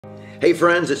Hey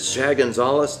friends, it's Chad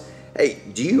Gonzales. Hey,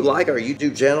 do you like our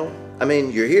YouTube channel? I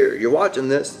mean, you're here, you're watching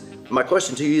this. My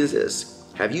question to you is this: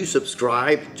 have you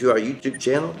subscribed to our YouTube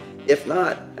channel? If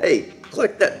not, hey,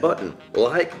 click that button,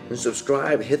 like and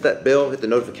subscribe, hit that bell, hit the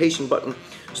notification button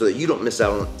so that you don't miss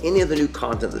out on any of the new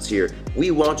content that's here.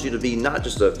 We want you to be not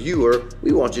just a viewer,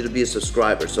 we want you to be a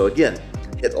subscriber. So again,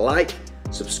 hit like,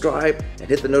 subscribe, and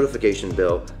hit the notification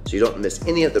bell so you don't miss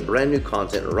any of the brand new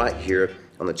content right here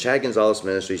on the Chad Gonzales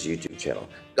Ministries YouTube channel.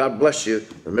 God bless you.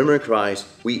 Remember in Christ,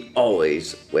 we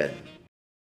always win.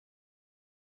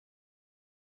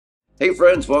 Hey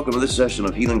friends, welcome to this session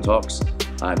of Healing Talks.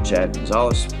 I'm Chad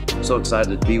Gonzales. So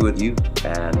excited to be with you,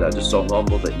 and just so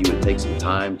humble that you would take some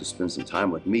time to spend some time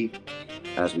with me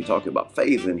as we talk about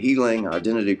faith and healing, our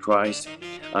identity in Christ.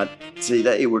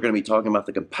 Today we're going to be talking about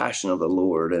the compassion of the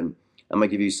Lord, and I'm going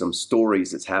to give you some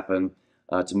stories that's happened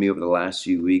to me over the last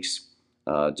few weeks,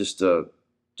 just to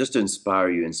inspire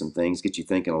you in some things, get you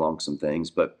thinking along some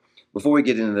things. But before we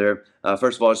get into there,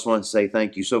 first of all, I just want to say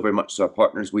thank you so very much to our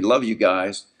partners. We love you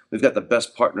guys. We've got the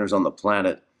best partners on the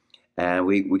planet, and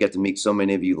we got to meet so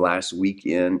many of you last week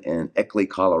in Eckley,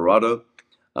 Colorado.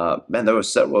 Man, there were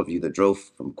several of you that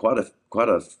drove from quite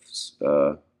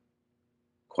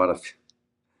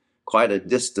a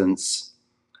distance.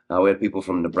 We had people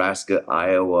from Nebraska,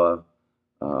 Iowa,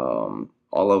 all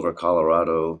over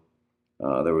Colorado.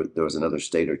 There was another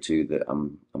state or two that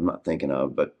I'm not thinking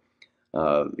of, but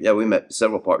yeah, we met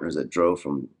several partners that drove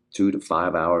from 2 to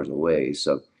 5 hours away.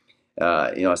 So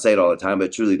I say it all the time, but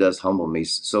it truly does humble me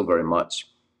so very much.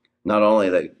 Not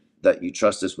only that you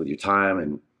trust us with your time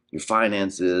and your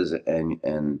finances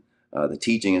and the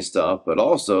teaching and stuff, but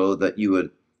also that you would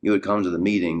come to the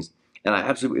meetings. And I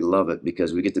absolutely love it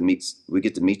because we get to meet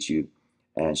you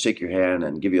and shake your hand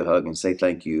and give you a hug and say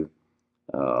thank you.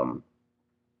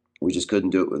 We just couldn't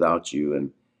do it without you.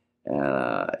 And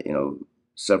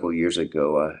several years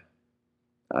ago,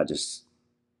 I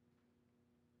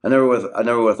never would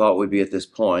have thought we'd be at this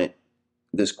point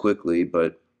this quickly,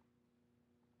 but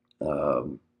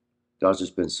God's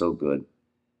just been so good,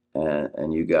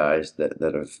 and you guys that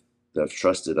have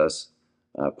trusted us,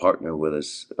 partner with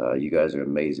us. You guys are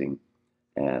amazing,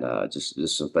 and just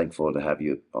so thankful to have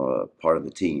you part of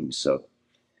the team. So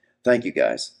thank you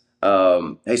guys.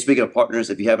 Hey, speaking of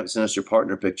partners, if you haven't sent us your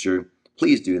partner picture,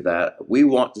 please do that. We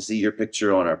want to see your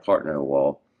picture on our partner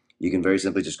wall. You can very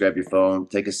simply just grab your phone,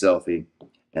 take a selfie,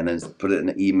 and then put it in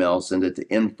an email, send it to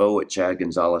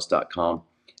info@chadgonzales.com,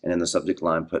 and in the subject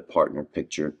line, put partner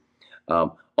picture.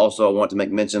 Also, I want to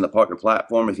make mention of the partner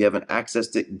platform. If you haven't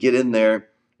accessed it, get in there.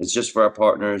 It's just for our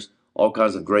partners. All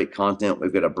kinds of great content.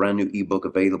 We've got a brand new ebook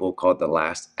available called The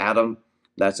Last Adam.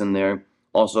 That's in there.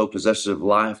 Also, Possessors of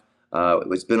Life.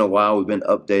 It's been a while. We've been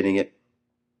updating it,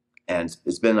 and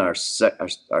it's been our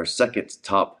second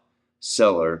top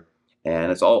seller, and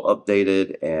it's all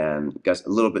updated and got a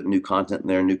little bit new content in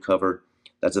there, new cover.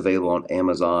 That's available on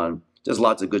Amazon. There's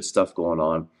lots of good stuff going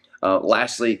on.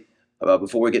 Lastly,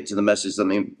 before we get to the message, let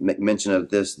me make mention of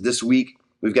this. This week,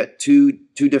 we've got two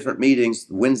different meetings.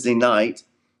 Wednesday night,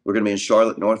 we're going to be in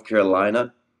Charlotte, North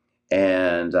Carolina,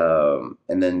 and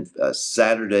then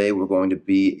Saturday, we're going to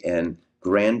be in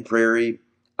Grand Prairie,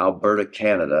 Alberta,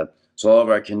 Canada. So all of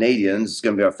our Canadians, it's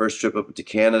going to be our first trip up to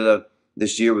Canada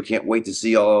this year. We can't wait to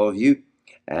see all of you.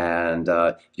 And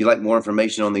if you'd like more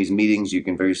information on these meetings, you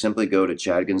can very simply go to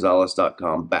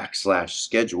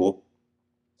chadgonzales.com/schedule,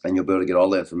 and you'll be able to get all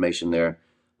the information there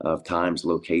of times,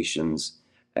 locations,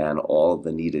 and all of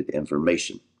the needed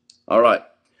information. All right.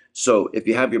 So if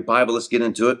you have your Bible, let's get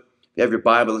into it. If you have your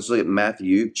Bible, let's look at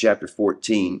Matthew chapter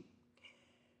 14.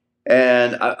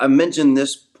 And I mentioned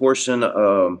this portion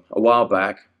a while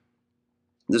back.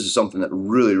 This is something that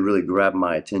really, really grabbed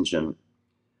my attention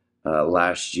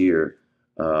last year.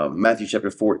 Matthew chapter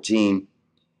 14,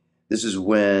 this is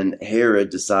when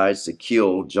Herod decides to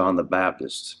kill John the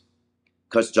Baptist,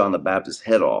 cuts John the Baptist's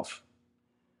head off.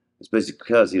 It's basically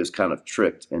because he was kind of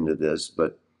tricked into this.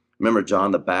 But remember, John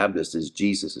the Baptist is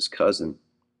Jesus' cousin.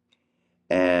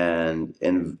 And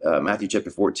in Matthew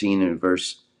chapter 14 and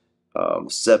verse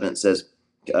 7, it says,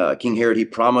 King Herod, he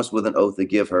promised with an oath to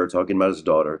give her, talking about his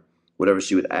daughter, whatever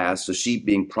she would ask. So she,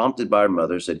 being prompted by her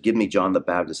mother, said, give me John the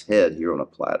Baptist's head here on a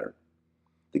platter.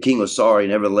 The king was sorry,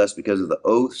 nevertheless, because of the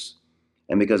oaths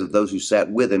and because of those who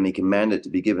sat with him, he commanded it to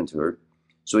be given to her.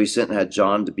 So he sent and had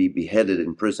John to be beheaded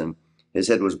in prison. His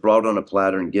head was brought on a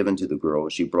platter and given to the girl.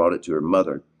 She brought it to her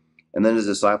mother. And then his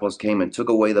disciples came and took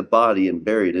away the body and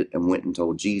buried it and went and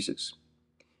told Jesus.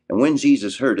 And when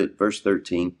Jesus heard it, verse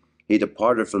 13, he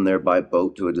departed from there by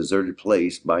boat to a deserted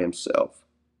place by himself.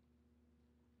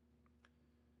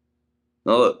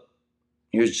 Now look,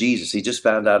 Here's Jesus. He just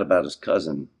found out about his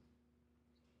cousin,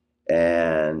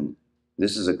 and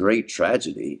this is a great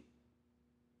tragedy.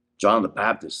 John the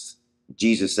Baptist,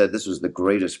 Jesus said this was the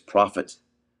greatest prophet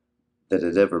that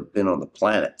had ever been on the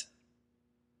planet.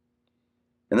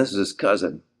 And this is his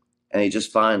cousin. And he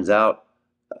just finds out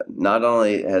not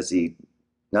only has he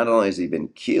been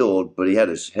killed, but he had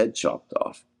his head chopped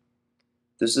off.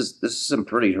 This is some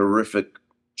pretty horrific,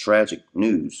 tragic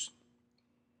news.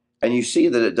 And you see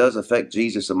that it does affect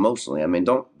Jesus emotionally. I mean,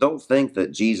 don't think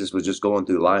that Jesus was just going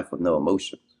through life with no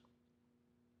emotions.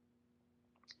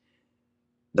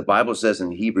 The Bible says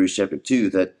in Hebrews chapter 2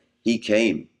 that he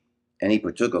came and he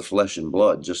partook of flesh and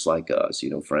blood just like us,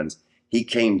 friends. He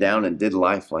came down and did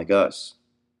life like us.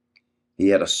 He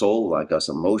had a soul like us,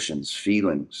 emotions,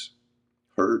 feelings,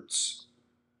 hurts.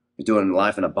 He's doing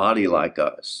life in a body like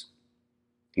us.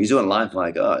 He's doing life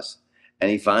like us.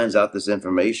 And he finds out this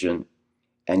information,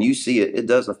 and you see it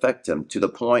does affect him to the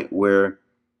point where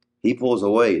he pulls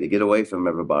away to get away from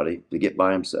everybody, to get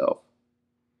by himself.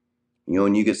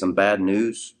 When you get some bad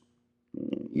news,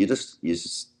 you just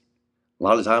a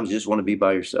lot of times you just want to be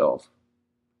by yourself,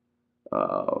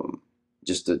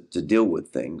 just to deal with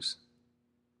things.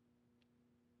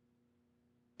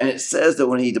 And it says that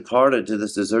when he departed to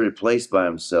this deserted place by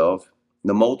himself,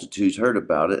 the multitudes heard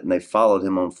about it, and they followed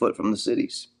him on foot from the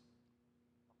cities.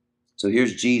 So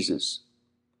here's Jesus,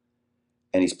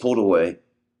 and he's pulled away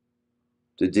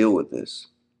to deal with this.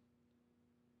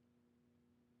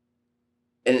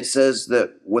 And it says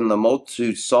that when the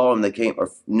multitude saw him, they came, or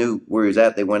knew where he was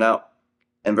at, they went out.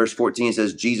 And verse 14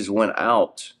 says, Jesus went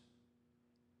out.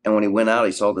 And when he went out,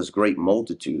 he saw this great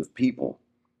multitude of people.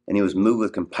 And he was moved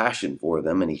with compassion for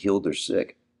them, and he healed their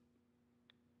sick.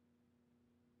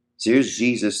 So here's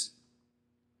Jesus.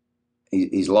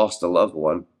 He's lost a loved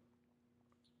one.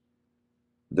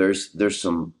 There's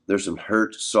some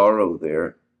hurt, sorrow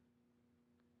there.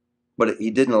 But he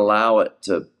didn't allow it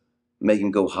to make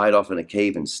him go hide off in a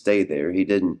cave and stay there. He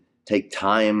didn't take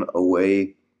time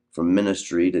away from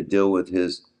ministry to deal with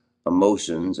his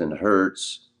emotions and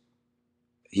hurts.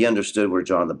 He understood where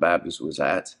John the Baptist was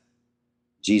at.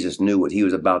 Jesus knew what he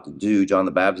was about to do. John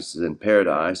the Baptist is in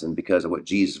paradise, and because of what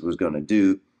Jesus was going to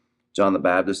do, John the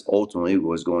Baptist ultimately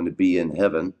was going to be in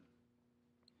heaven,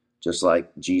 just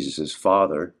like Jesus'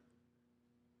 father.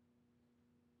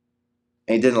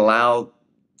 And he didn't allow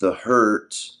the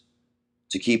hurt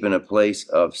to keep in a place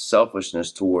of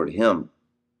selfishness toward him.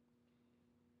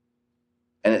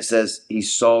 And it says he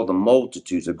saw the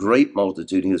multitudes, a great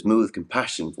multitude, and he was moved with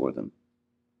compassion for them.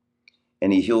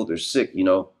 And he healed their sick.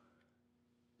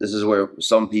 This is where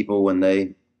some people, when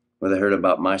they heard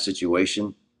about my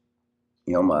situation,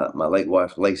 my late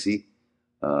wife, Lacey,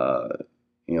 a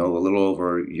little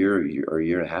over a year or a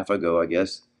year and a half ago, I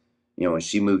guess, when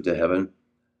she moved to heaven,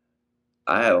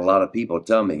 I had a lot of people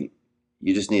tell me,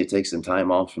 you just need to take some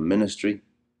time off from ministry.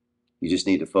 You just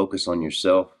need to focus on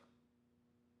yourself,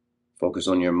 focus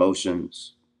on your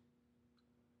emotions.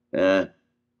 I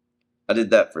did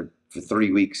that for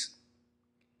 3 weeks,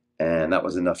 and that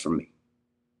was enough for me.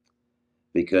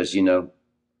 Because, the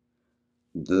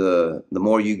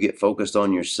more you get focused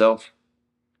on yourself,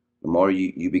 the more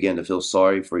you begin to feel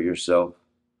sorry for yourself,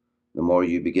 the more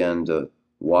you begin to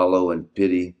wallow in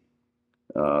pity,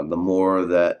 the more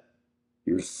that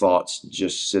your thoughts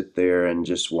just sit there and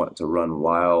just want to run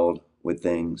wild with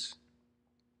things.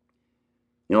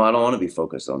 I don't want to be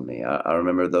focused on me. I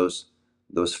remember those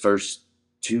first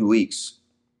 2 weeks.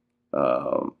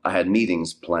 I had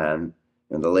meetings planned,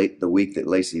 and the week that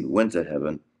Lacey went to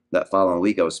heaven, that following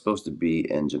week I was supposed to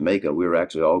be in Jamaica. We were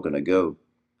actually all going to go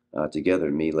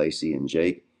together, me, Lacey, and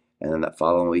Jake. And then that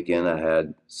following weekend I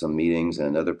had some meetings in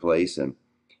another place, and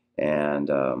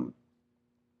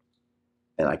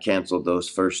I canceled those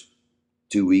first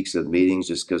 2 weeks of meetings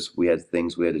just because we had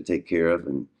things we had to take care of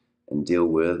and deal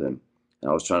with. And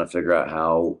I was trying to figure out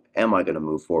how am I going to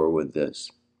move forward with this.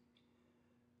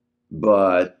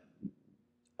 But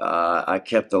I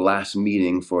kept the last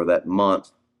meeting for that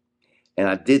month. And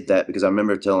I did that because I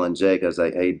remember telling Jake, I was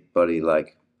like, hey, buddy,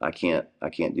 like, I can't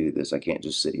do this. I can't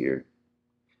just sit here.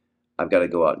 I've got to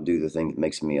go out and do the thing that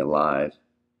makes me alive.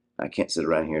 I can't sit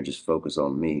around here and just focus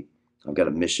on me. I've got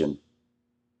a mission.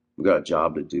 We've got a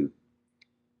job to do.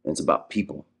 And it's about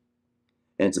people.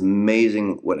 And it's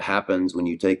amazing what happens when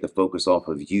you take the focus off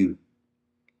of you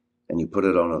and you put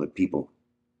it on other people.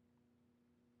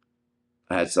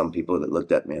 I had some people that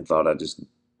looked at me and thought I just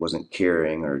wasn't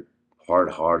caring or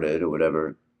hard-hearted or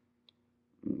whatever.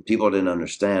 People didn't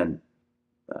understand.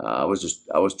 I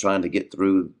was trying to get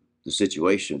through the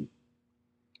situation,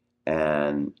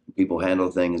 and people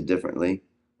handle things differently.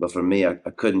 But for me, I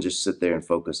couldn't just sit there and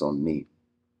focus on me.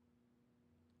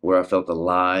 where I felt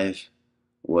alive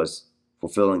was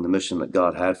fulfilling the mission that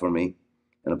God had for me.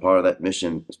 And a part of that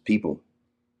mission is people.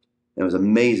 It was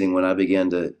amazing when I began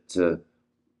to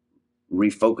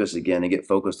refocus again and get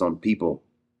focused on people.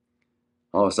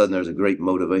 All of a sudden, there's a great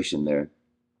motivation there.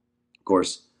 Of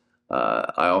course,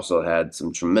 I also had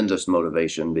some tremendous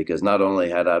motivation because not only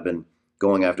had I been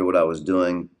going after what I was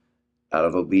doing out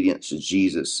of obedience to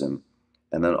Jesus and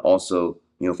then also,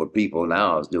 for people,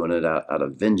 now I was doing it out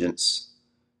of vengeance,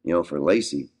 for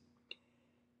Lacey.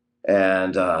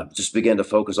 And just began to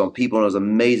focus on people. And it was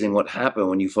amazing what happened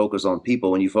when you focus on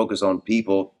people. When you focus on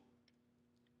people,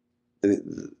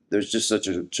 there's just such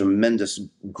a tremendous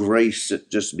grace that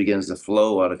just begins to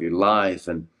flow out of your life.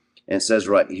 And it says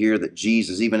right here that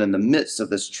Jesus, even in the midst of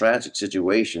this tragic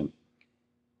situation,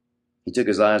 he took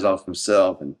his eyes off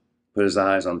himself and put his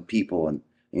eyes on people. And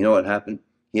you know what happened?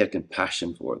 He had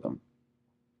compassion for them.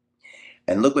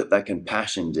 And look what that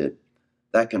compassion did.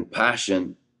 That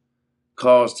compassion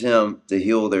caused him to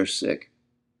heal their sick.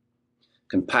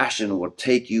 Compassion will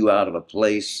take you out of a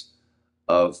place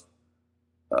of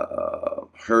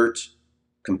hurt.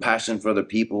 Compassion for other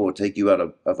people will take you out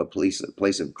of a place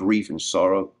of grief and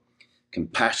sorrow.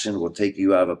 Compassion will take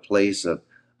you out of a place of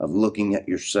looking at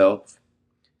yourself.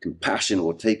 Compassion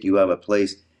will take you out of a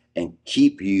place and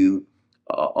keep you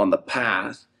on the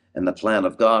path and the plan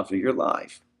of God for your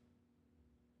life.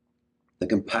 The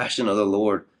compassion of the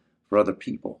Lord for other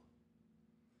people.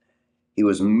 He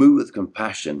was moved with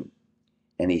compassion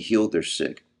and he healed their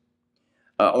sick.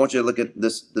 I want you to look at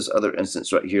this other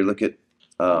instance right here. Look at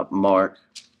Matthew.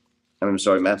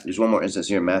 There's one more instance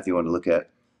here in Matthew I want to look at.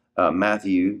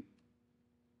 Matthew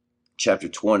chapter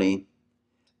 20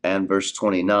 and verse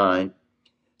 29. It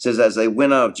says, as they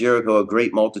went out of Jericho, a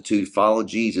great multitude followed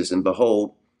Jesus. And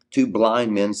behold, two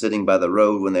blind men sitting by the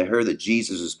road. When they heard that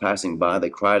Jesus was passing by, they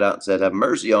cried out and said, have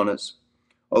mercy on us,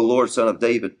 O Lord, Son of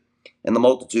David. And the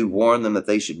multitude warned them that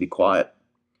they should be quiet.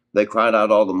 They cried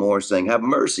out all the more, saying, have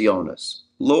mercy on us,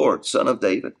 Lord, Son of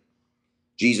David.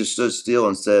 Jesus stood still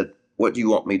and said, what do you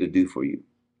want me to do for you?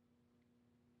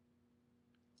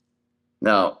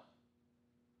 Now,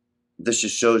 this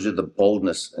just shows you the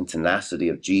boldness and tenacity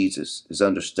of Jesus, his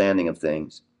understanding of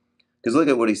things. Because look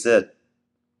at what he said.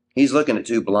 He's looking at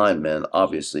two blind men,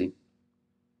 obviously.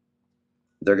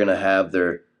 They're going to have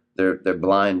their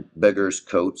blind beggars'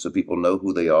 coats so people know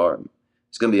who they are.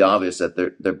 It's going to be obvious that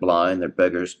they're blind, they're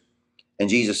beggars. And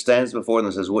Jesus stands before them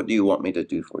and says, what do you want me to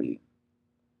do for you?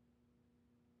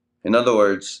 In other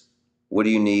words, what do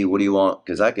you need? What do you want?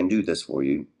 Because I can do this for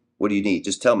you. What do you need?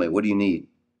 Just tell me, what do you need?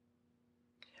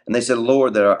 And they said,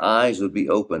 Lord, that our eyes would be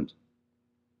opened.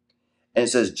 And it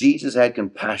says, Jesus had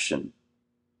compassion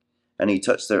and he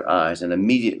touched their eyes, and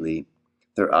immediately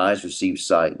their eyes received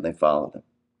sight and they followed him.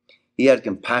 He had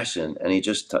compassion and he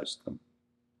just touched them.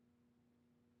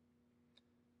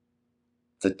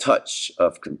 The touch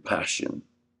of compassion.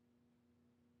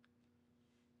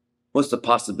 What's the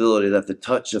possibility that the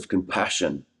touch of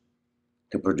compassion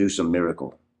can produce a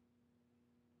miracle?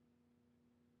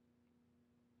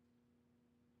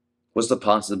 What's the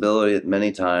possibility that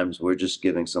many times we're just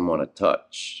giving someone a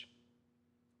touch?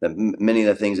 That many of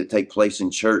the things that take place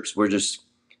in church, we're just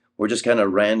kind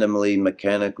of randomly,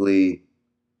 mechanically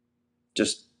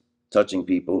just touching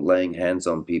people, laying hands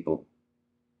on people.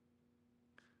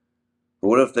 But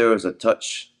what if there was a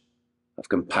touch of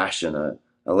compassion, a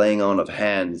laying on of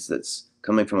hands that's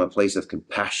coming from a place of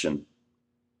compassion,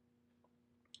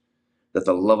 that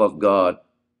the love of God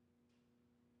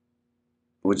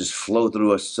would just flow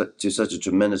through us to such a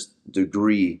tremendous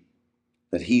degree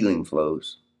that healing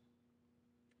flows.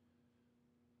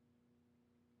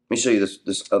 Let me show you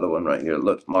this other one right here.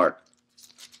 Look, Mark.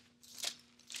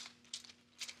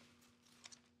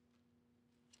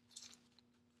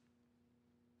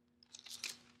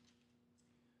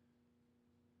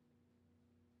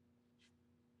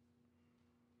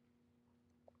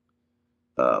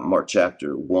 Mark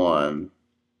chapter 1.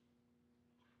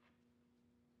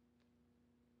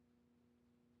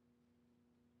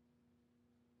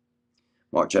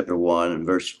 Mark chapter 1 and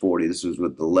verse 40. This was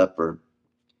with the leper.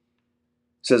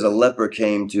 It says, a leper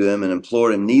came to him and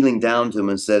implored him, kneeling down to him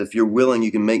and said, if you're willing,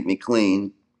 you can make me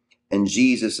clean. And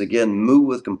Jesus, again, moved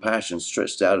with compassion,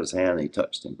 stretched out his hand and he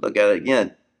touched him. Look at it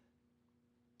again.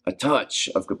 A touch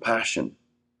of compassion.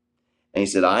 And he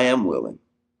said, I am willing.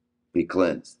 Be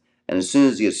cleansed. And as soon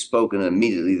as he had spoken,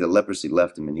 immediately the leprosy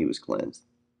left him and he was cleansed.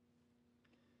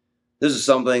 This is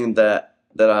something that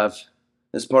this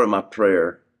is part of my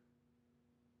prayer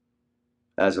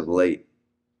as of late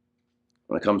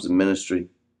when it comes to ministry,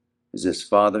 is this: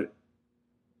 Father,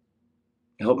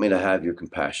 help me to have your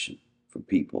compassion for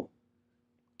people.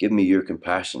 Give me your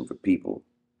compassion for people,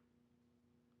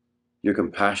 your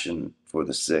compassion for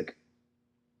the sick.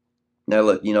 Now,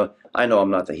 look, I know I'm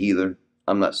not the healer.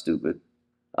 I'm not stupid.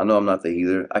 I know I'm not the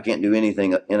healer. I can't do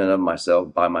anything in and of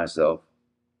myself by myself.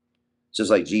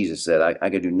 Just like Jesus said, I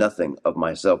can do nothing of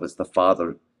myself. It's the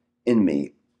Father in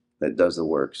me that does the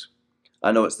works.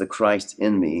 I know it's the Christ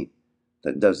in me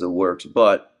that does the works,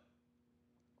 but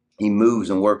he moves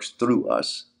and works through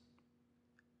us.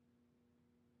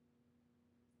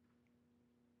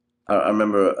 I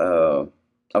remember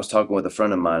I was talking with a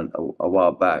friend of mine a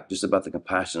while back just about the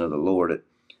compassion of the Lord.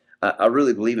 I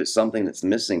really believe it's something that's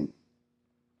missing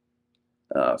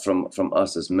from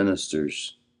us as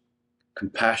ministers.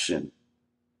 Compassion,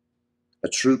 a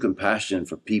true compassion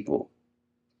for people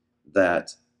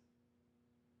that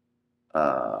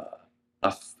uh,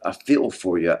 I feel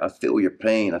for you. I feel your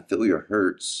pain. I feel your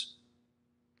hurts.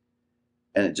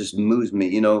 And it just moves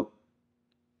me.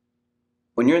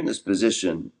 When you're in this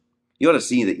position, you ought to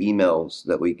see the emails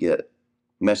that we get,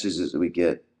 messages that we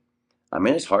get. I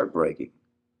mean, it's heartbreaking.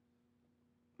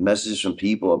 Messages from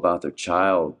people about their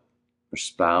child, their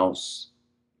spouse,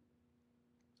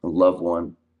 a loved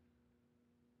one,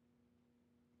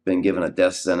 been given a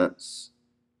death sentence,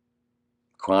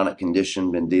 chronic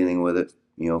condition, been dealing with it,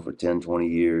 for 10, 20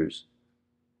 years.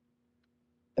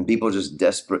 And people are just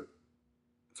desperate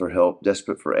for help,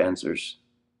 desperate for answers.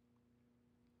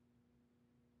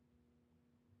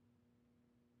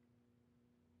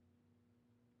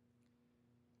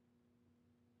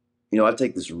 I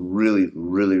take this really,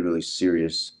 really, really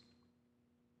serious.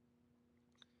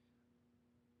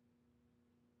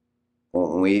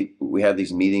 When we have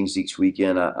these meetings each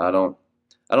weekend, I don't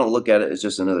look at it as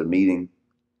just another meeting.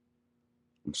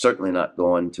 I'm certainly not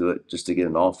going to it just to get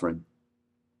an offering.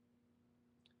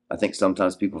 I think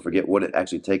sometimes people forget what it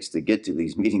actually takes to get to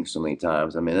these meetings so many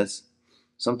times. I mean,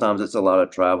 sometimes it's a lot of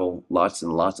travel, lots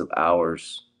and lots of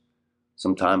hours,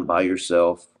 some time by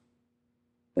yourself,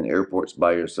 in airports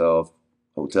by yourself,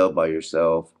 hotel by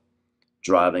yourself,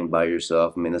 driving by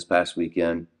yourself. I mean, this past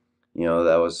weekend,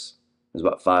 that was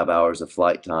about 5 hours of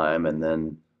flight time, and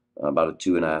then about a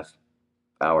 2.5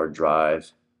 hour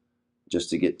drive just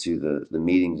to get to the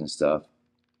meetings and stuff.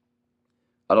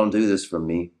 I don't do this for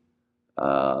me.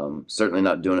 Certainly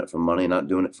not doing it for money, not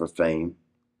doing it for fame.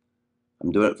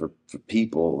 I'm doing it for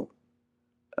people.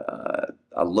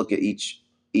 I look at each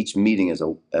meeting as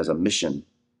a mission,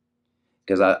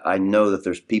 because I know that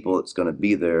there's people that's going to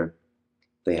be there.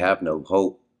 They have no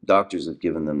hope. Doctors have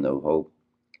given them no hope,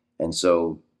 and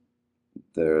so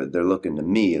they're looking to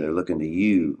me. They're looking to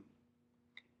you,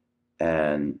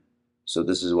 and so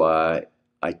this is why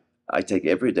I take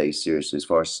every day seriously as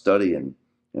far as study and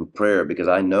prayer, because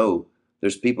I know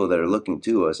there's people that are looking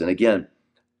to us. And again,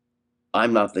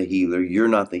 I'm not the healer. You're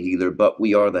not the healer, but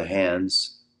we are the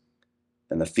hands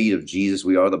and the feet of Jesus.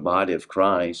 We are the body of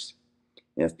Christ.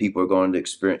 And if people are going to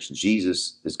experience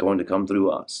Jesus, it's going to come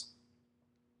through us.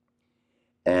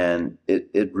 And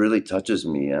it really touches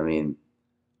me. I mean,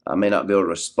 I may not be able to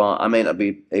respond. I may not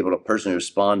be able to personally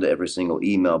respond to every single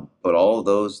email, but all of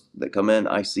those that come in,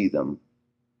 I see them.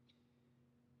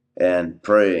 And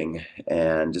praying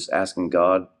and just asking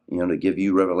God, to give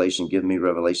you revelation, give me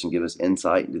revelation, give us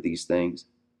insight into these things.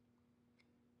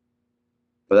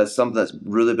 But that's something that's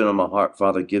really been on my heart.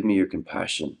 Father, give me your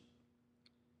compassion.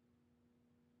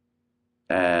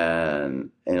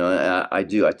 And, I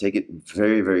do. I take it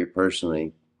very, very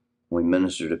personally when we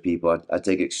minister to people. I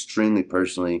take it extremely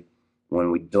personally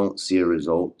when we don't see a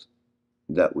result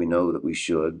that we know that we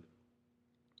should.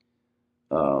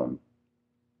 I'm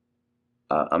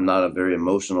not a very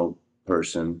emotional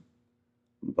person,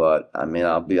 but I mean,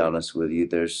 I'll be honest with you.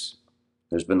 There's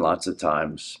been lots of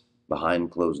times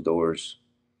behind closed doors,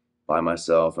 by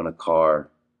myself in a car,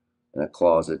 in a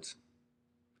closet,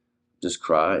 just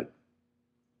cried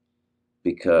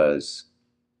because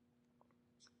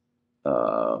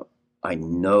I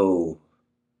know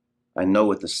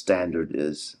what the standard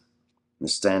is. The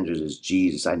standard is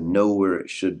Jesus. I know where it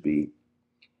should be.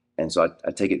 And so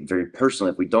I take it very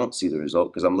personally if we don't see the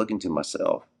result, because I'm looking to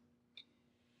myself.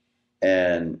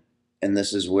 And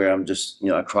this is where I'm just,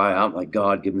 I cry out like,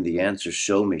 God, give me the answer.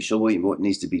 Show me what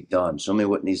needs to be done. Show me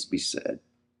what needs to be said.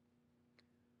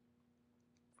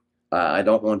 I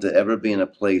don't want to ever be in a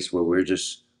place where we're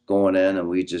just going in and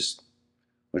we're just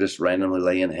randomly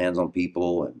laying hands on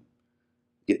people and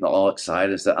getting all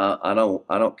excited. So I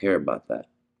don't care about that.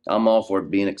 I'm all for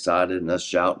being excited and us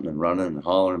shouting and running and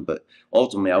hollering, but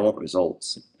ultimately I want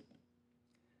results.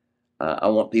 I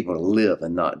want people to live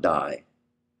and not die.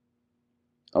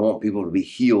 I want people to be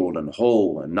healed and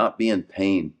whole and not be in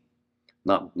pain,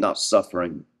 not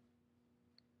suffering.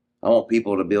 I want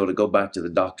people to be able to go back to the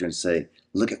doctor and say,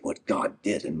 look at what God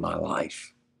did in my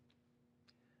life.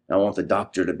 I want the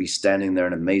doctor to be standing there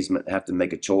in amazement and have to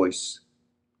make a choice.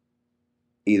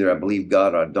 Either I believe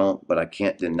God or I don't, but I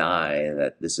can't deny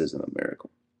that this isn't a miracle.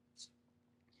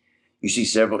 You see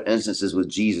several instances with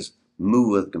Jesus,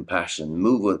 move with compassion,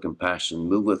 move with compassion,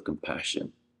 move with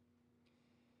compassion.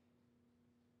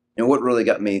 And what really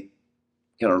got me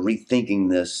kind of rethinking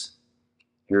this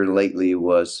here lately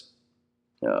was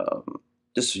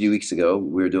just a few weeks ago,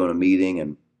 we were doing a meeting,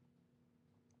 and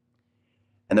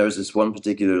there was this one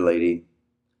particular lady.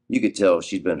 You could tell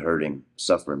she'd been hurting,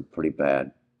 suffering pretty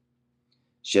bad.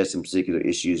 She had some particular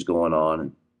issues going on,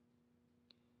 and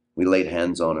we laid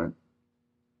hands on her,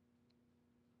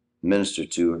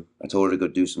 ministered to her. I told her to go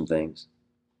do some things.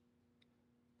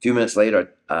 A few minutes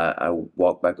later, I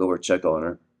walked back over, check on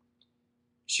her.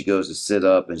 She goes to sit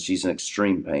up, and she's in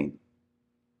extreme pain.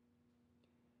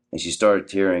 And she started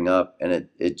tearing up, and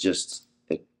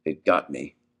it got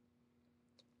me.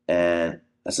 And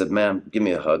I said, ma'am, give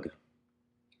me a hug.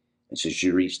 And so she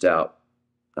reached out.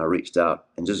 I reached out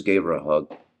and just gave her a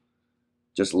hug.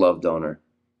 Just loved on her.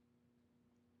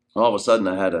 All of a sudden,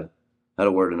 I had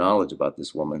a word of knowledge about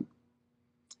this woman.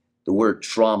 The word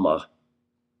trauma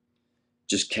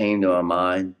just came to my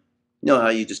mind. You know how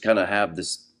you just kind of have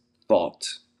this thought.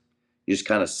 You just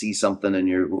kind of see something in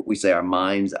what we say, our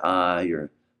mind's eye,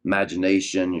 your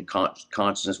imagination, your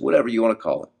consciousness, whatever you want to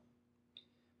call it.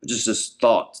 But just this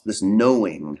thought, this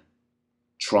knowing,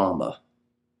 trauma.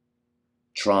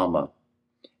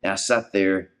 And I sat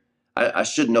there. I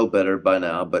should know better by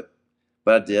now, but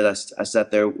I did. I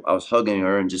sat there. I was hugging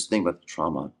her and just thinking about the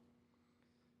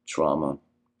trauma.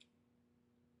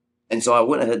 And so I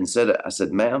went ahead and said it. I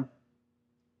said, ma'am,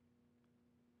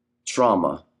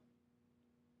 trauma.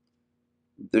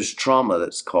 There's trauma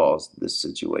that's caused this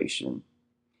situation.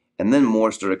 And then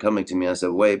more started coming to me. I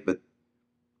said, wait, but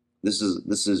this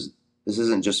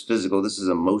isn't just physical. This is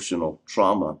emotional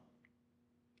trauma.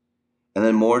 And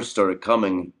then more started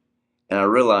coming, and I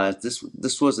realized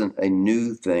this wasn't a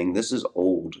new thing. This is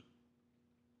old.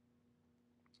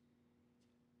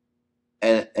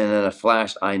 And in a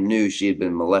flash, I knew she had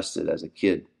been molested as a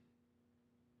kid.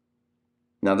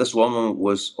 Now, this woman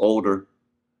was older.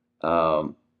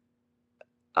 I'm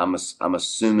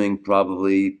assuming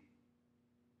probably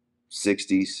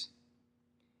 60s.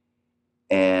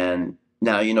 And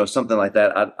now, something like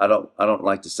that. I don't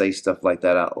like to say stuff like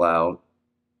that out loud.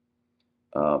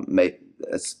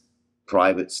 That's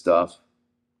private stuff.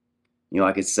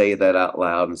 I could say that out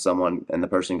loud, and the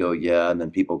person go, yeah, and then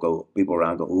people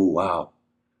around go, oh, wow.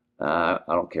 I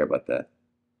don't care about that.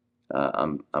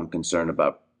 I'm concerned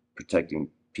about protecting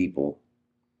people.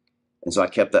 And so I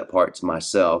kept that part to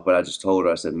myself, but I just told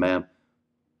her, I said, ma'am,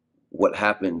 what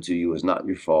happened to you is not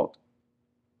your fault.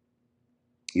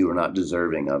 You are not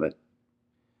deserving of it,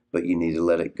 but you need to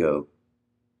let it go.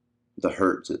 The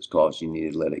hurts it's caused, you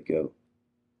need to let it go.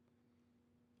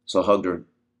 So I hugged her,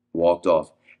 walked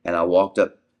off, and I walked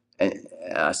up, and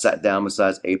I sat down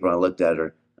beside April, and I looked at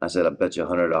her. I said, I bet you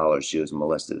 $100 she was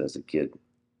molested as a kid.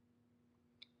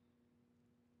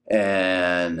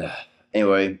 And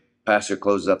anyway, pastor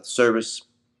closes up the service.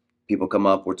 People come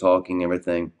up, we're talking,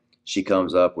 everything. She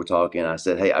comes up, we're talking. I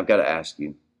said, hey, I've got to ask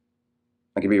you.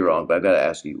 I could be wrong, but I've got to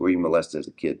ask you, were you molested as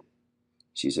a kid?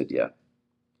 She said, yeah.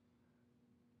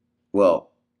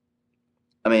 Well,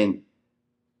 I mean,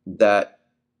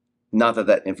 not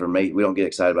that information, we don't get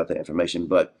excited about that information,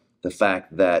 but the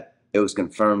fact that it was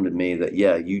confirmed to me that,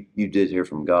 yeah, you did hear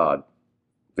from God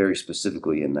very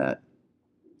specifically in that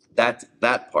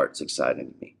part's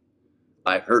exciting to me.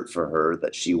 I hurt for her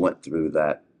that she went through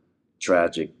that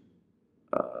tragic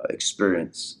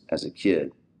experience as a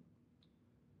kid.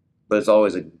 But it's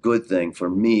always a good thing for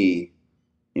me,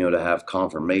 to have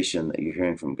confirmation that you're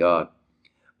hearing from God.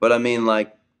 But I mean,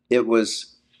 like, it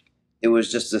was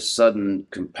just a sudden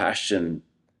compassion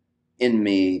in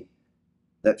me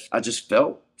that I just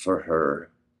felt for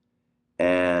her,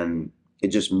 and it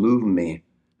just moved me.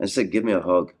 I said, give me a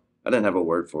hug. I didn't have a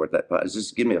word for it.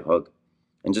 Just give me a hug,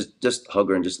 and just hug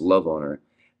her and just love on her.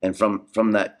 And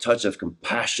from that touch of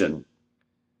compassion,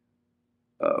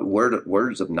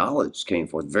 words of knowledge came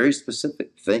forth, very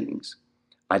specific things.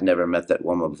 I'd never met that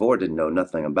woman before, didn't know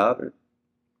nothing about her.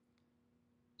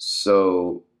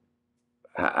 So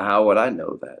how would I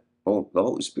know that? Well, the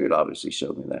Holy Spirit obviously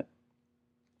showed me that.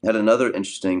 Had another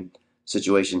interesting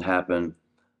situation happen.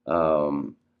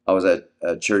 I was at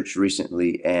a church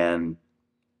recently, and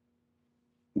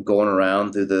going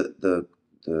around through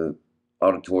the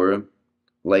auditorium,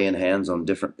 laying hands on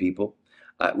different people.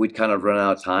 We'd kind of run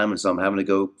out of time, and so I'm having to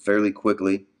go fairly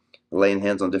quickly. laying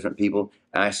hands on different people.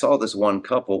 And I saw this one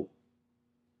couple,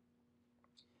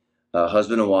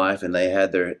 husband and wife, and they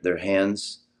had their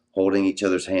hands holding each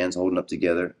other's hands, holding up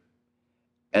together.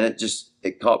 And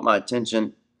it caught my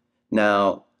attention.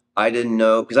 Now, I didn't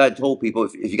know, because I had told people,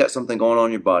 if you got something going on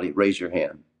in your body, raise your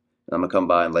hand. And I'm going to come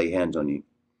by and lay hands on you.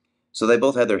 So they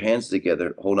both had their hands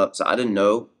together, holding up. So I didn't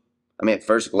know. I mean, at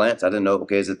first glance, I didn't know,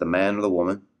 okay, is it the man or the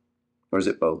woman? Or is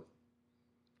it both?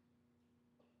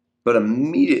 But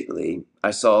immediately,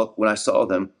 when I saw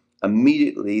them,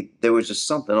 immediately there was just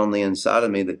something on the inside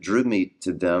of me that drew me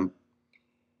to them.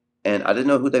 And I didn't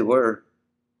know who they were.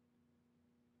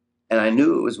 And I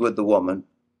knew it was with the woman.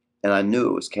 And I knew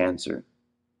it was cancer.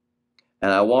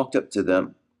 And I walked up to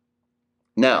them.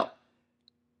 Now,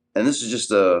 and this is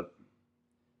just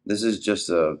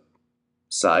a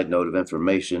side note of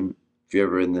information. If you're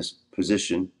ever in this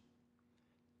position,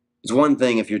 it's one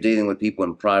thing if you're dealing with people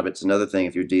in private. It's another thing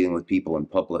if you're dealing with people in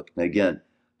public. And again,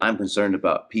 I'm concerned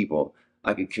about people.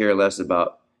 I could care less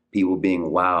about people being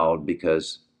wowed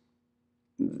because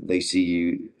they see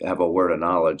you have a word of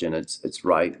knowledge and it's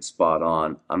right, it's spot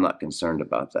on. I'm not concerned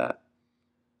about that.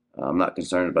 I'm not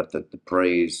concerned about the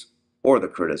praise or the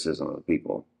criticism of the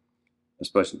people,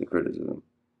 especially the criticism.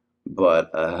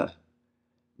 But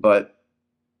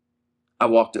I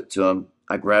walked up to them,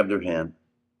 I grabbed their hand,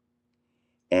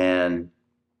 and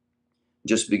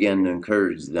just began to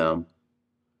encourage them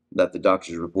that the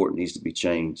doctor's report needs to be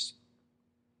changed.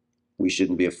 We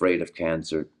shouldn't be afraid of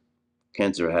cancer.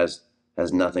 Cancer has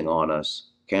nothing on us.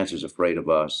 Cancer's afraid of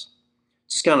us.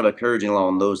 Just kind of encouraging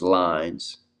along those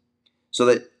lines, so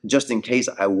that just in case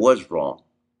I was wrong,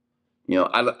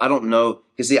 I don't know,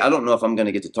 because see, I don't know if I'm going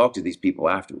to get to talk to these people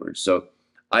afterwards. So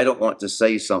I don't want to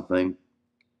say something,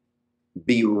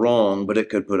 be wrong, but it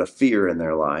could put a fear in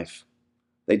their life.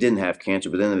 They didn't have cancer,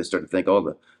 but then they start to think,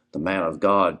 oh, the man of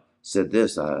God said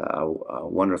this. I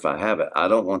wonder if I have it. I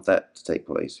don't want that to take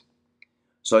place.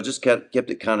 So I just kept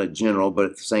it kind of general, but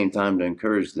at the same time to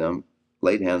encourage them,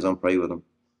 laid hands on, pray with them.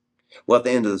 Well, at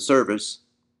the end of the service,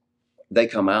 they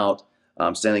come out.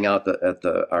 I'm standing out at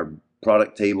our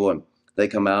product table, and they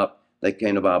come out. They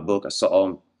came to buy a book. I saw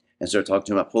them and started talking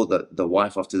to them. I pulled the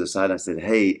wife off to the side. And I said,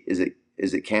 "Hey, is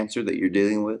it cancer that you're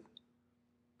dealing with?"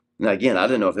 Now, again, I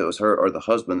didn't know if it was her or the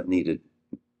husband that needed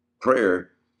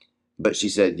prayer, but she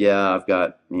said, "Yeah, I've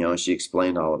got," and she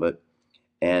explained all of it.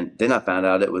 And then I found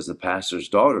out it was the pastor's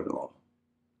daughter-in-law.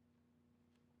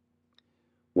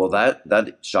 Well,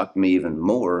 that shocked me even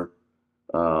more,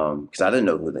 because I didn't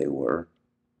know who they were.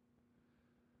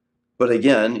 But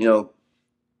again, and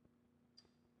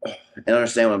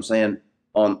understand what I'm saying.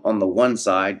 On the one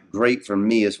side, great for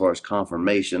me as far as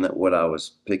confirmation that what I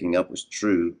was picking up was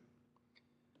true.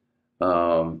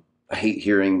 I hate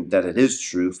hearing that it is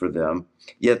true for them.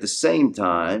 Yet at the same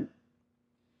time,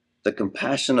 the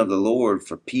compassion of the Lord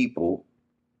for people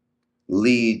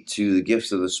lead to the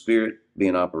gifts of the Spirit being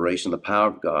in operation, the power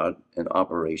of God in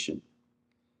operation.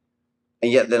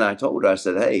 And yet then I told her, I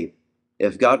said, "Hey,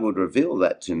 if God would reveal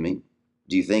that to me,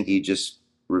 do you think he'd just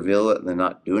reveal it and then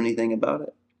not do anything about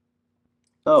it?"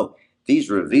 Oh, if he's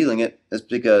revealing it, it's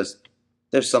because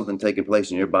there's something taking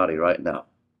place in your body right now.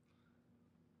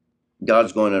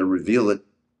 God's going to reveal it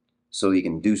so he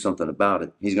can do something about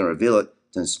it. He's going to reveal it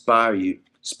to inspire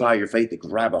your faith to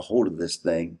grab a hold of this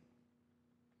thing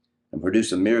and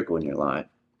produce a miracle in your life.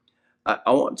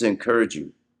 I want to encourage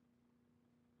you.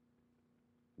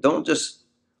 Let's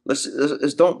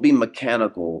don't be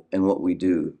mechanical in what we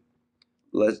do.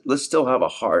 Let's still have a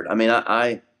heart. I mean,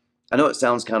 I know it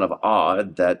sounds kind of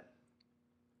odd that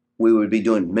we would be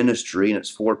doing ministry and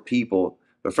it's for people,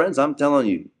 but friends, I'm telling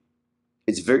you,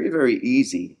 it's very, very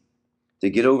easy to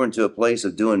get over into a place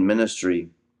of doing ministry,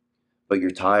 but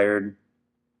you're tired,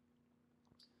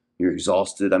 you're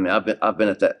exhausted. I mean, I've been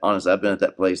at that, honestly, I've been at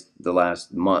that place the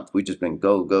last month. We've just been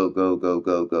go, go, go, go,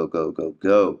 go, go, go, go,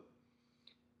 go.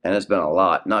 And it's been a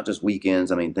lot, not just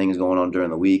weekends. I mean, things going on during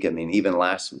the week. I mean, even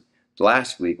last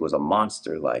week was a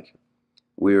monster. Like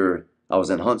I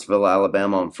was in Huntsville,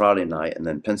 Alabama on Friday night, and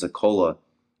then Pensacola,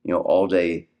 all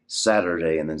day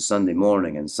Saturday, and then Sunday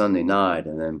morning and Sunday night,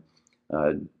 and then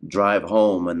drive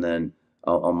home, and then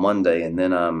on Monday, and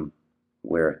then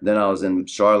then I was in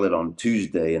Charlotte on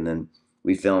Tuesday, and then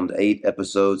we filmed 8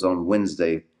 episodes on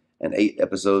Wednesday and 8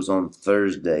 episodes on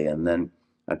Thursday, and then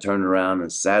I turned around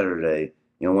on Saturday,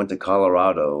 went to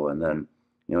Colorado, and then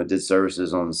did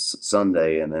services on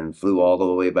Sunday, and then flew all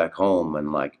the way back home,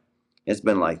 and it's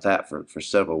been like that for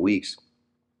several weeks.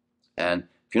 And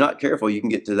if you're not careful, you can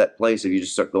get to that place if you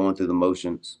just start going through the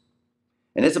motions.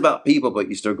 And it's about people, but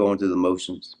you start going through the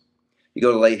motions. You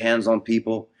go to lay hands on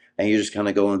people, and you're just kind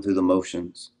of going through the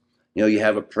motions. You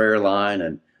have a prayer line,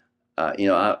 and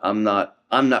I'm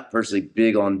not personally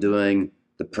big on doing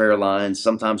the prayer lines.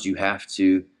 Sometimes you have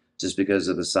to, just because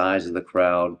of the size of the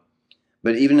crowd.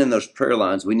 But even in those prayer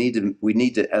lines, we need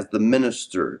to, as the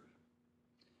minister,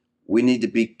 we need to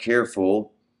be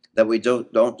careful that we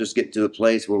don't just get to a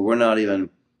place where we're not even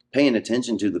paying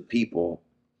attention to the people,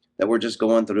 that we're just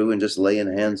going through and just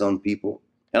laying hands on people.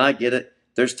 And I get it.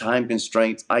 There's time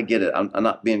constraints. I get it. I'm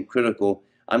not being critical.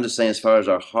 I'm just saying, as far as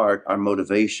our heart, our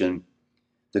motivation,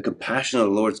 the compassion of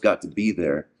the Lord's got to be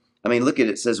there. I mean, look at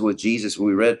it. It says with Jesus,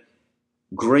 we read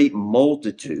great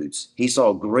multitudes. He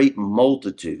saw great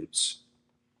multitudes,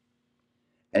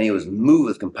 and he was moved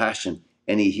with compassion,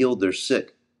 and he healed their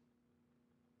sick.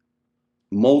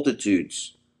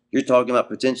 Multitudes. You're talking about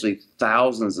potentially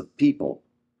thousands of people.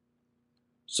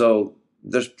 So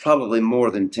there's probably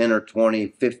more than 10 or 20,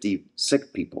 50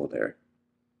 sick people there.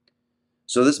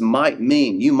 So this might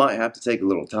mean you might have to take a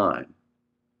little time.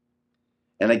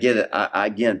 And I get it. I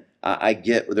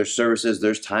get with their services,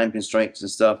 there's time constraints and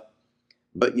stuff.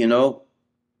 But a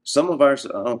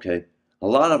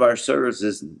lot of our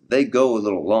services, they go a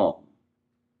little long.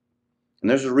 And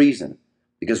there's a reason,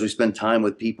 because we spend time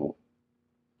with people.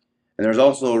 And there's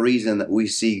also a reason that we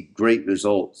see great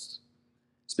results.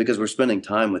 It's because we're spending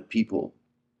time with people.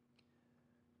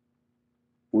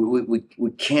 We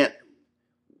can't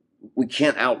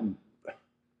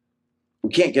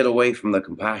get away from the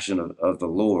compassion of the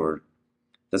Lord.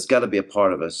 That's got to be a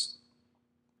part of us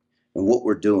and what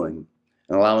we're doing,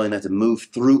 and allowing that to move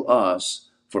through us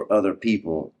for other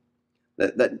people.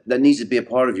 That needs to be a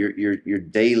part of your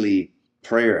daily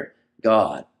prayer.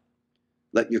 God,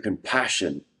 let your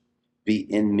compassion be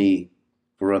in me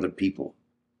for other people.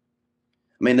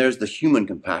 I mean, there's the human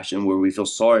compassion where we feel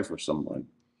sorry for someone,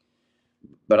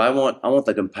 but I want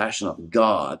the compassion of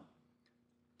God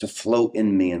to flow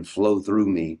in me and flow through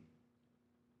me,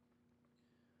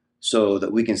 so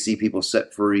that we can see people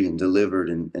set free and delivered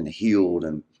and healed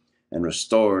and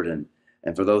restored, and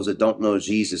for those that don't know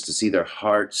Jesus, to see their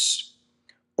hearts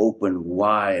open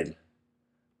wide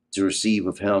to receive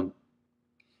of him.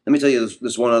 Let me tell you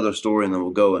this one other story, and then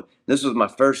we'll go. This was my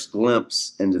first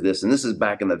glimpse into this, and this is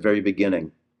back in the very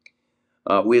beginning.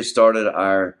 We had started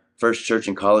our first church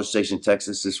in College Station,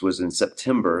 Texas. This was in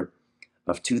September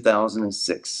of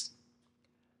 2006.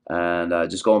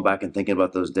 And just going back and thinking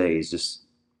about those days, just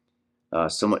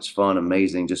so much fun,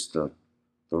 amazing, just the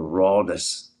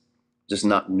rawness, just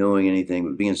not knowing anything,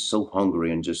 but being so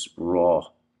hungry and just raw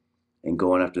and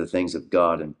going after the things of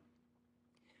God. And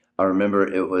I remember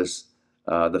it was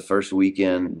the first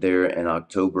weekend there in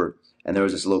October, and there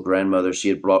was this little grandmother. She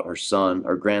had brought her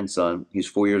grandson. He's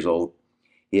 4 years old.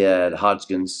 He had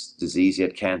Hodgkin's disease. He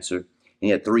had cancer. And he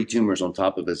had 3 tumors on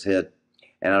top of his head.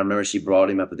 And I remember she brought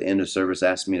him up at the end of service,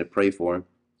 asked me to pray for him.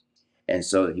 And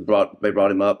so they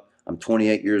brought him up. I'm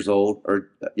 28 years old,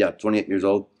 28 years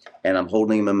old, and I'm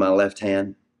holding him in my left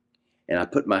hand. And I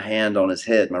put my hand on his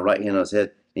head, my right hand on his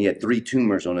head, and he had 3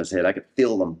 tumors on his head. I could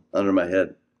feel them under my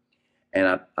head.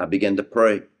 And I began to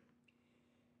pray,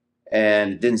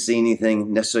 and didn't see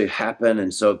anything necessarily happen.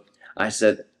 And so I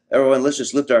said, everyone, let's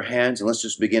just lift our hands and let's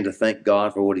just begin to thank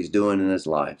God for what he's doing in his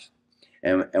life.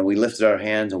 And we lifted our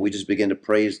hands and we just began to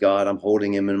praise God. I'm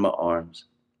holding him in my arms.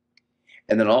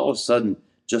 And then all of a sudden,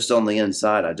 just on the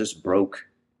inside, I just broke.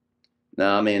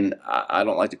 Now, I mean, I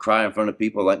don't like to cry in front of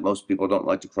people, like most people don't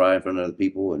like to cry in front of other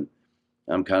people. And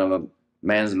I'm kind of a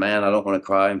man's man. I don't want to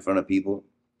cry in front of people.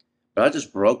 But I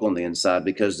just broke on the inside,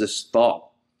 because this thought,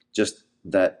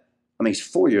 he's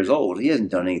 4 years old. He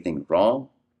hasn't done anything wrong.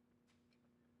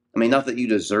 I mean, not that you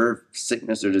deserve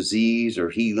sickness or disease or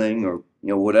healing or,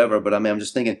 whatever, but I'm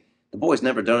just thinking, the boy's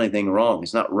never done anything wrong.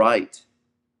 It's not right.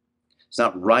 It's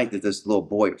not right that this little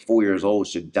boy at 4 years old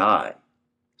should die.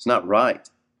 It's not right.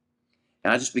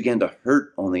 And I just began to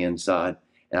hurt on the inside,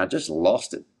 and I just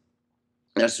lost it.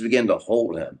 And I just began to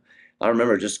hold him. I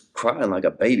remember just crying like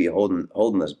a baby,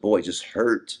 holding this boy, just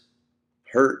hurt.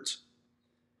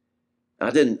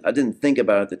 I didn't think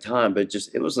about it at the time, but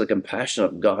it was the compassion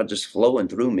of God just flowing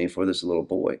through me for this little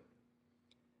boy.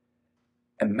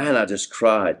 And man, I just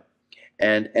cried.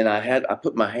 And I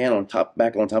put my hand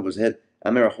back on top of his head. I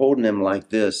remember holding him like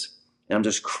this, and I'm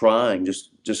just crying,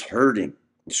 just hurting,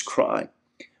 just crying.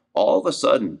 All of a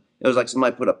sudden, it was like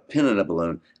somebody put a pin in a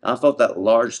balloon. I felt that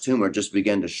large tumor just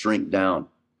begin to shrink down.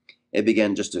 It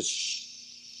began just to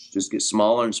get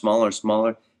smaller and smaller and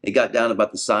smaller. It got down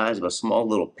about the size of a small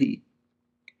little pea.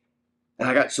 And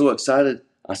I got so excited,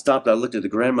 I stopped. I looked at the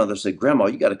grandmother and said, Grandma,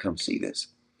 you got to come see this.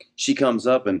 She comes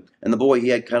up, and the boy, he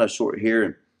had kind of short hair,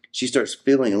 and she starts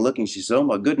feeling and looking. She said, oh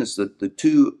my goodness, the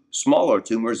 2 smaller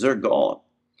tumors, they're gone.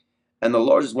 And the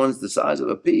largest one's the size of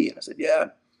a pea. I said, yeah.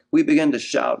 We began to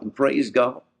shout and praise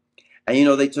God. And you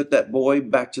know, they took that boy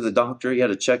back to the doctor. He had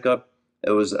a checkup.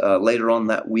 It was later on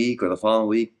that week or the following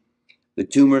week. The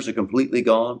tumors are completely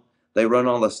gone. They run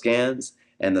all the scans,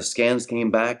 and the scans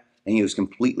came back, and he was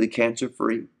completely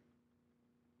cancer-free.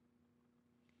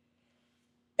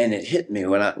 And it hit me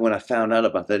when I found out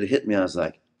about that. It hit me. I was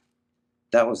like,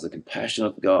 that was the compassion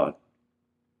of God.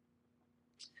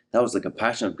 That was the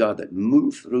compassion of God that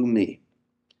moved through me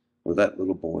with that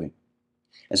little boy.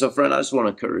 And so, friend, I just want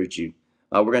to encourage you.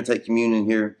 We're going to take communion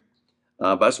here,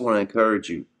 but I just want to encourage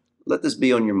you. Let this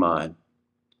be on your mind.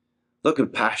 Let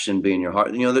compassion be in your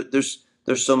heart. You know, there's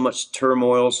so much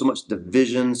turmoil, so much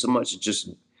division, so much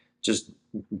just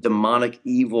demonic,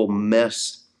 evil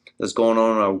mess that's going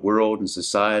on in our world and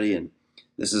society. And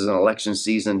this is an election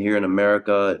season here in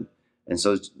America, and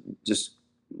so it's just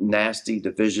nasty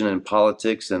division in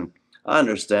politics. And I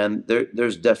understand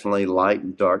there's definitely light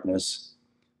and darkness.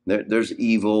 There's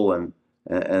evil and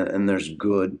there's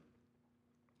good.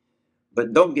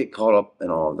 But don't get caught up in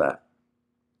all of that.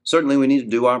 Certainly we need to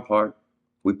do our part.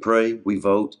 We pray, we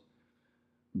vote.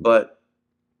 But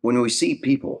when we see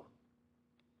people,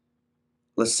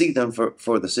 let's see them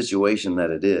for the situation that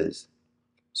it is.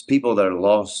 It's people that are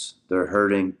lost, they're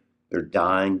hurting, they're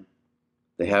dying,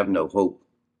 they have no hope.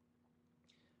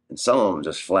 And some of them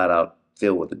just flat out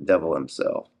filled with the devil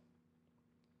himself.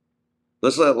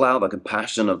 Let's allow the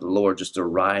compassion of the Lord just to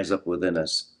rise up within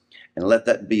us, and let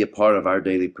that be a part of our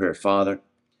daily prayer. Father,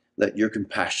 let your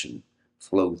compassion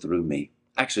flow through me.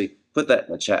 Actually, put that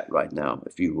in the chat right now,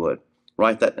 if you would.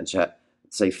 Write that in the chat.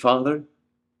 Say, Father,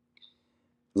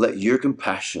 let your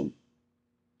compassion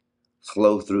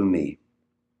flow through me.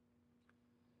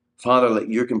 Father, let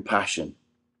your compassion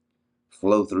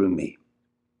flow through me.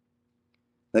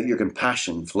 Let your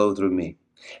compassion flow through me.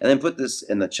 And then put this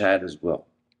in the chat as well.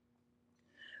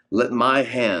 Let my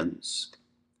hands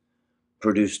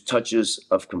produce touches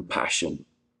of compassion.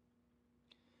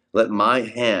 Let my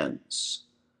hands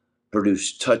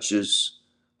produce touches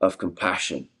of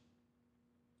compassion.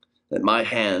 Let my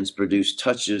hands produce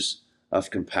touches of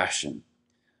compassion,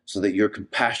 so that your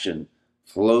compassion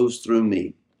flows through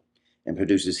me and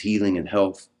produces healing and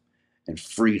health and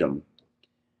freedom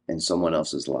in someone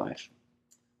else's life.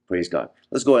 Praise God.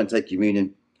 Let's go ahead and take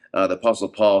communion. The Apostle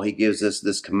Paul, he gives us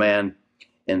this command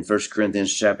in 1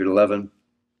 Corinthians chapter 11.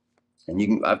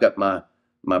 And I've got my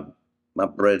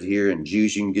bread here and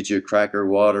juice. You can get your cracker,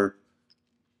 water,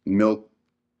 milk,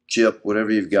 chip,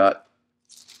 whatever you've got.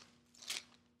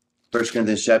 1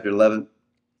 Corinthians chapter 11.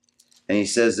 And he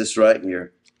says this right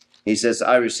here. He says,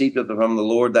 I received from the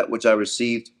Lord that which I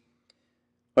received,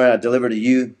 when I delivered to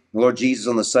you. The Lord Jesus,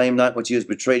 on the same night which he was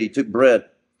betrayed, he took bread.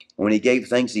 And when he gave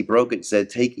thanks, he broke it and said,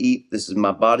 take, eat. This is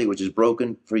my body, which is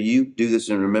broken for you. Do this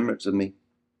in remembrance of me.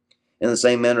 In the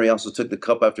same manner, he also took the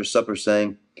cup after supper,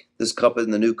 saying, this cup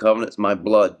in the new covenant is my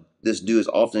blood. This do as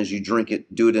often as you drink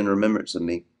it, do it in remembrance of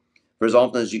me. For as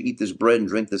often as you eat this bread and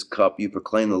drink this cup, you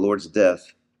proclaim the Lord's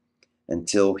death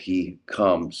until he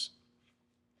comes.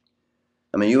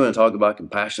 I mean, you want to talk about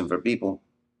compassion for people.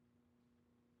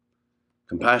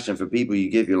 Compassion for people, you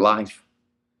give your life,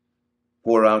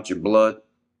 pour out your blood,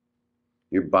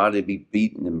 your body be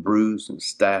beaten and bruised and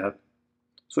stabbed.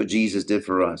 That's what Jesus did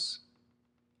for us.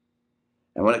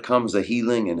 And when it comes to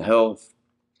healing and health,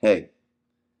 hey,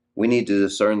 we need to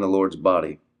discern the Lord's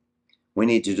body. We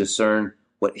need to discern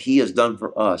what he has done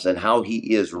for us and how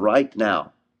he is right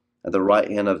now at the right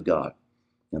hand of God.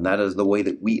 And that is the way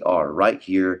that we are right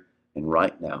here and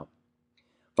right now.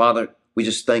 Father, we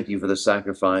just thank you for the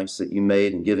sacrifice that you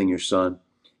made in giving your son.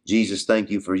 Jesus, thank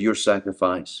you for your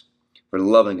sacrifice, for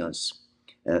loving us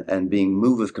and being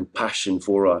moved with compassion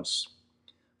for us,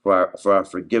 for our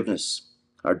forgiveness,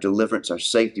 our deliverance, our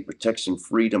safety, protection,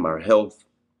 freedom, our health,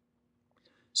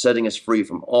 setting us free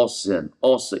from all sin,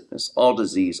 all sickness, all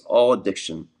disease, all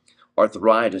addiction,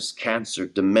 arthritis, cancer,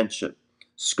 dementia,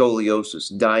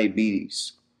 scoliosis,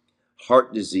 diabetes,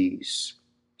 heart disease.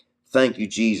 Thank you,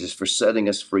 Jesus, for setting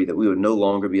us free, that we would no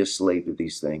longer be a slave to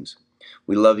these things.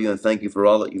 We love you and thank you for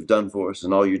all that you've done for us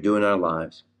and all you're doing in our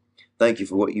lives. Thank you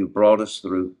for what you've brought us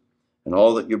through and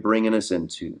all that you're bringing us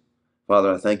into.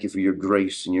 Father, I thank you for your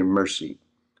grace and your mercy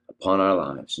upon our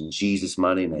lives. In Jesus'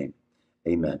 mighty name,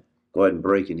 amen. Go ahead and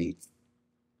break and eat.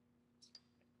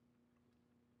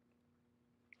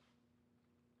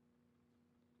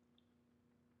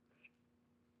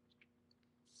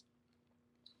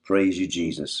 Praise you,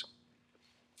 Jesus.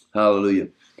 Hallelujah.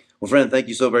 Well, friend, thank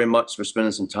you so very much for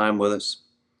spending some time with us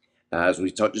as we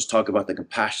just talk about the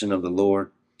compassion of the Lord.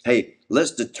 Hey,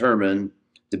 let's determine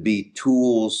to be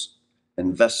tools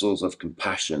and vessels of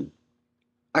compassion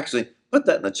Actually, put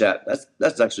that in the chat.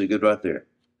 That's actually good right there.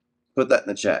 Put that in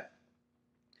the chat.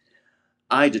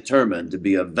 I determined to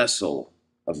be a vessel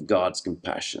of God's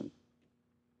compassion.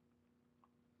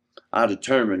 I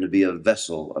determined to be a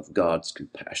vessel of God's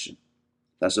compassion.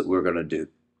 That's what we're going to do.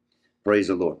 Praise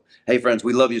the Lord. Hey, friends,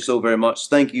 we love you so very much.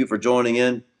 Thank you for joining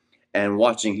in and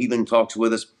watching Healing Talks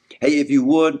with us. Hey, if you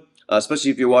would,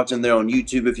 especially if you're watching there on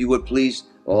YouTube, if you would please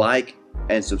like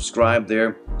and subscribe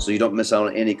there so you don't miss out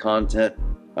on any content.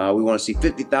 We want to see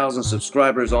 50,000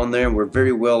 subscribers on there, and we're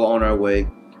very well on our way.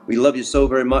 We love you so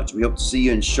very much. We hope to see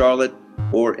you in Charlotte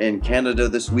or in Canada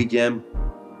this weekend.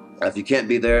 If you can't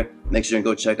be there, make sure and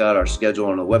go check out our schedule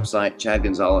on the website,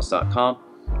 chadgonzales.com.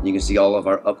 You can see all of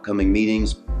our upcoming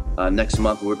meetings. Next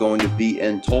month, we're going to be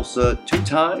in Tulsa 2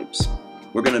 times.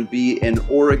 We're going to be in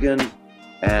Oregon,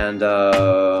 and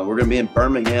we're going to be in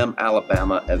Birmingham,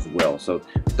 Alabama as well. So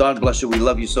God bless you. We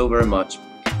love you so very much.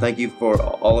 Thank you for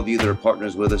all of you that are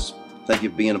partners with us. Thank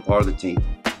you for being a part of the team.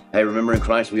 Hey, remember in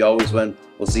Christ, we always win.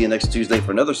 We'll see you next Tuesday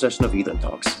for another session of Healing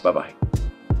Talks. Bye-bye.